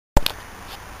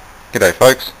G'day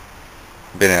folks,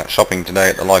 been out shopping today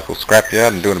at the local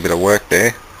scrapyard and doing a bit of work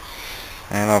there,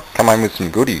 and I've come home with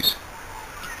some goodies.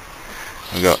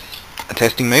 We've got a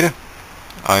testing meter,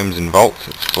 ohms and volts.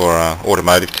 It's for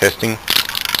automotive testing.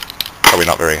 Probably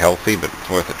not very healthy, but it's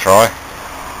worth a try.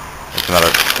 It's another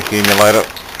accumulator,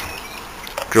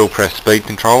 drill press speed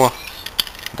controller.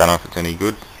 Don't know if it's any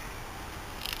good.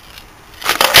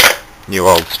 New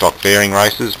old stock bearing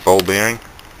races, ball bearing.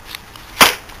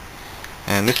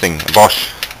 And this thing, a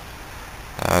Bosch,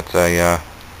 it's a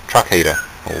truck heater,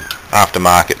 or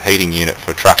aftermarket heating unit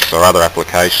for trucks or other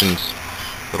applications.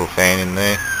 Little fan in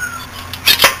there.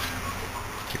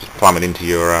 You just plumb it into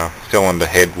your cylinder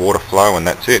head water flow and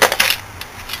that's it.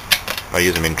 I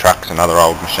use them in trucks and other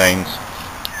old machines.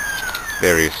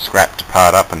 Various scrap to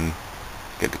part up and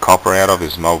get the copper out of.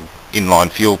 There's some old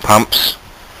inline fuel pumps.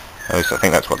 At least I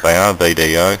think that's what they are,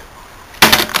 BDO.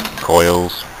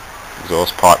 Coils.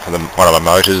 Exhaust pipe for one of the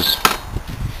motors.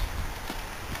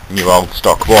 New old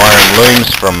stock wire and looms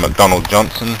from McDonald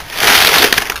Johnson.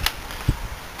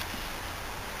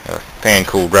 A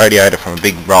fan-cooled radiator from a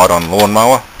big ride-on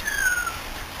lawnmower.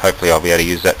 Hopefully I'll be able to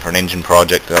use that for an engine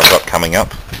project that I've got coming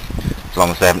up, as long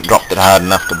as they haven't dropped it hard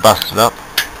enough to bust it up.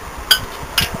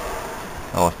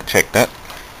 I'll have to check that.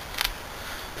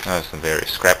 There's some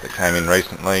various scrap that came in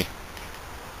recently.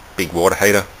 Big water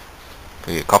heater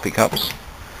for your coffee cups.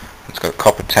 It's got a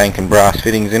copper tank and brass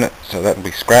fittings in it, so that'll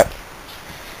be scrap.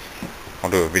 I'll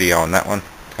do a video on that one.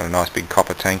 It's got a nice big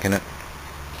copper tank in it.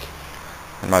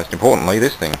 And most importantly,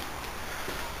 this thing.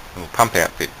 A little pump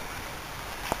outfit.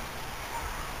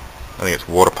 I think it's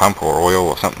water pump or oil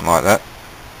or something like that.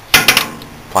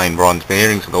 Plain bronze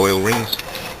bearings with oil rings.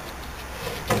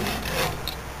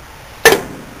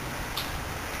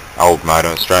 Old motor,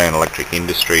 Australian Electric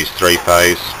Industries,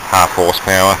 3-phase, half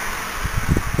horsepower.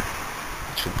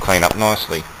 Should clean up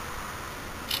nicely.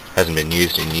 Hasn't been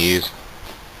used in years.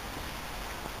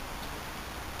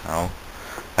 Oh,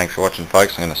 thanks for watching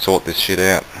folks. I'm going to sort this shit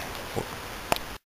out.